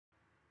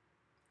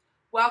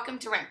Welcome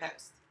to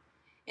RentPost.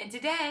 And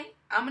today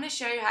I'm going to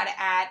show you how to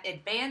add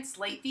advanced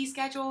late fee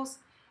schedules,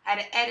 how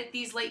to edit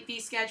these late fee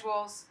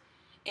schedules,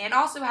 and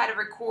also how to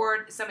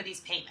record some of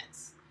these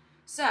payments.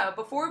 So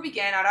before we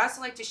begin, I'd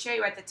also like to show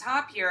you at the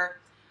top here,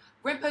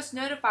 RentPost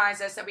notifies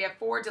us that we have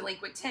 4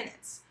 delinquent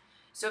tenants.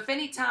 So if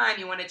any time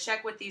you want to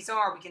check what these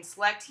are, we can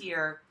select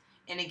here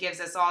and it gives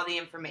us all the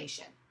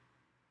information.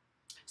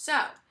 So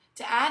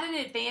to add an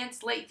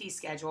advanced late fee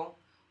schedule,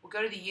 we'll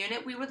go to the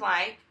unit we would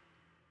like,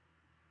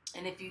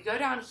 and if you go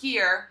down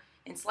here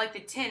and select the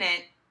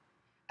tenant,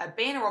 a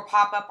banner will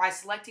pop up by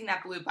selecting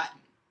that blue button.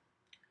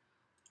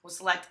 We'll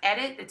select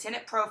Edit the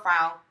Tenant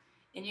Profile,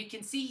 and you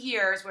can see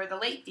here is where the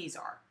late fees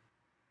are.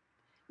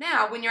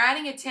 Now, when you're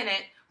adding a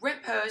tenant,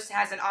 RentPost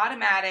has an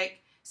automatic,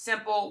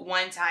 simple,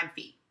 one-time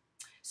fee.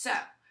 So,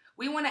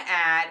 we want to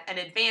add an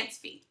advance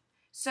fee.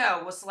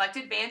 So, we'll select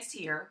Advanced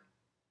here,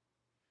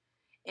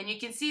 and you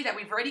can see that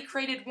we've already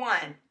created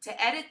one.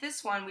 To edit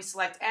this one, we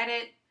select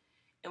Edit,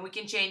 and we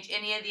can change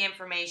any of the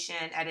information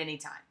at any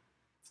time.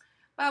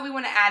 But we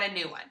want to add a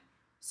new one.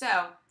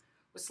 So,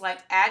 we'll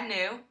select Add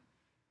New.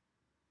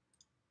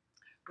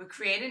 We'll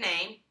create a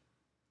name.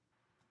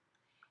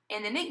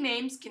 And the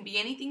nicknames can be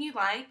anything you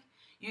like.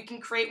 You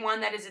can create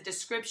one that is a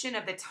description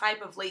of the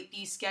type of late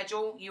fee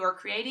schedule you are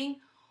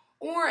creating,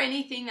 or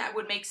anything that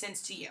would make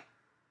sense to you.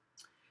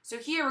 So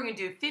here we're going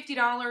to do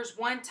 $50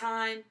 one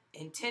time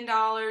and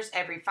 $10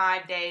 every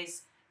 5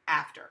 days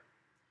after.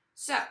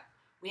 So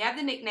we have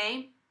the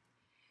nickname.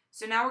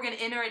 So now we're going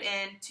to enter it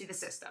into the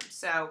system.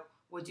 So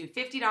we'll do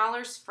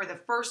 $50 for the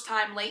first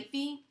time late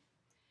fee.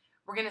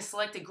 We're going to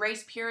select a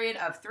grace period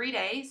of 3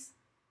 days.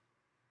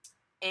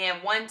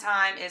 And one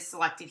time is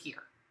selected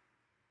here.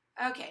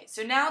 Okay,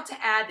 so now to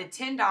add the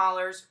 $10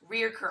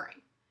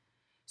 reoccurring.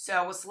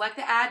 So we'll select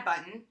the Add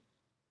button.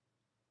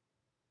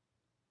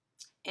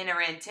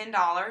 Enter in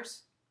 $10.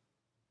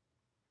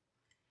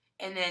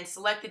 And then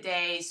select the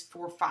days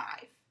for 5.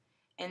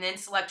 And then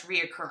select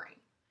reoccurring.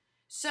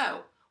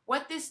 So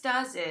what this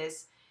does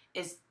is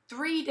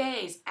 3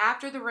 days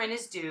after the rent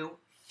is due,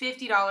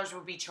 $50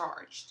 will be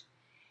charged.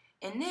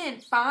 And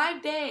then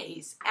 5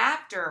 days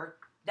after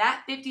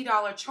that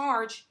 $50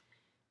 charge,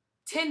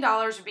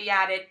 $10 will be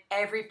added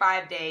every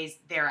 5 days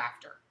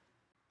thereafter.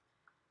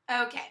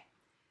 Okay,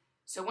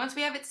 so once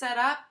we have it set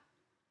up,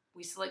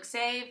 we select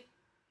Save,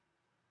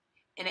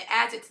 and it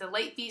adds it to the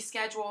late fee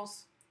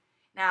schedules.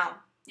 Now,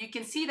 you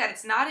can see that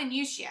it's not in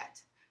use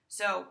yet.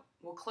 So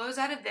we'll close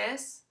out of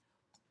this.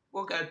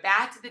 We'll go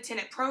back to the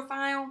tenant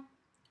profile,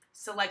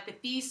 select the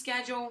fee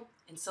schedule,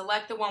 and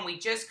select the one we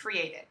just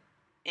created,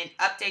 and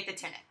update the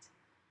tenant.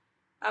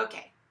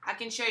 Okay, I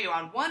can show you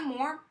on one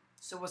more.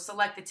 So we'll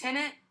select the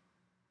tenant,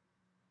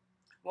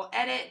 we'll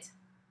edit,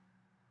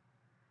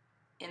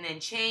 and then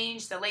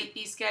change the late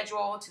fee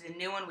schedule to the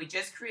new one we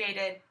just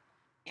created,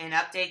 and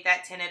update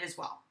that tenant as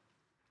well.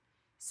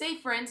 Say,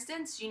 for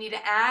instance, you need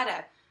to add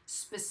a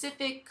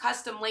specific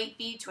custom late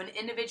fee to an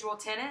individual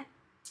tenant.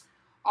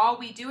 All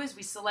we do is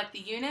we select the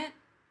unit.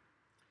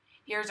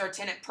 Here's our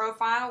tenant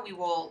profile. We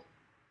will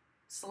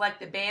select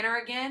the banner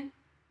again.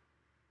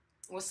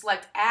 We'll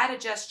select Add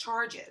Adjust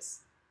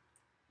Charges.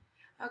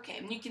 Okay,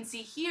 and you can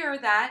see here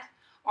that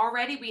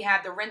already we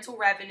have the rental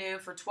revenue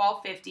for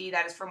 $12.50.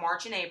 That is for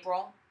March and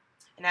April,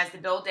 and has the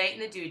bill date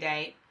and the due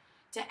date.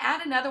 To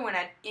add another one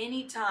at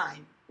any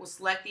time, we'll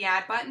select the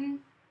Add button.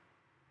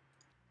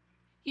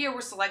 Here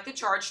we'll select the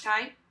charge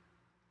type,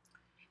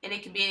 and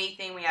it can be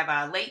anything. We have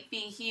a late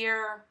fee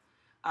here.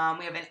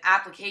 We have an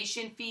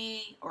application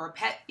fee or a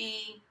pet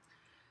fee.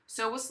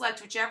 So we'll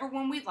select whichever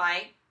one we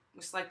like.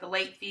 We'll select the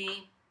late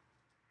fee,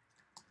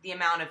 the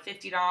amount of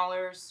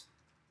 $50,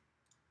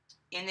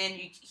 and then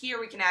here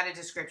we can add a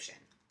description.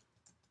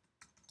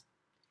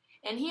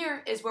 And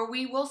here is where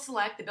we will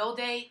select the bill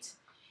date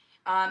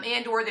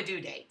and or the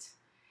due date.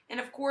 And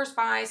of course,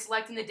 by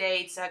selecting the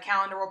dates, a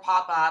calendar will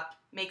pop up.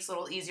 Makes it a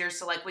little easier to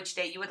select which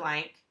date you would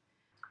like.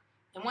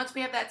 And once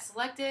we have that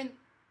selected,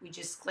 we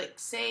just click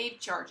Save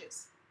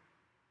Charges.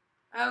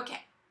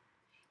 Okay.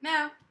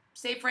 Now,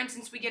 say for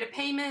instance we get a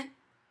payment.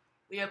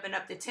 We open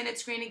up the tenant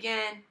screen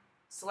again,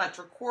 select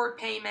Record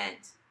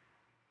Payment,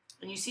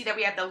 and you see that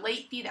we have the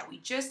late fee that we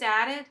just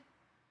added.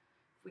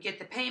 We get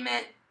the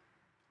payment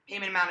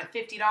amount of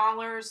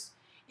 $50,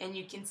 and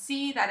you can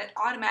see that it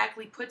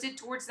automatically puts it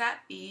towards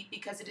that fee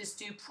because it is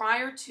due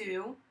prior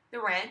to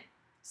the rent.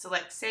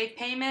 Select Save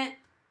Payment,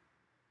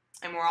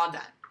 and we're all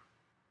done.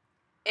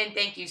 And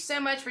thank you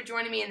so much for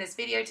joining me in this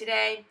video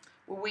today,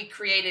 where we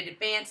created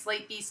advanced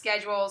late fee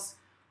schedules.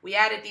 We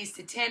added these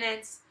to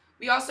tenants.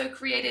 We also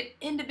created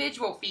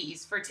individual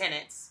fees for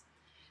tenants.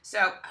 So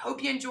I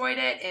hope you enjoyed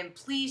it, and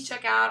please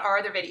check out our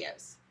other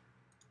videos.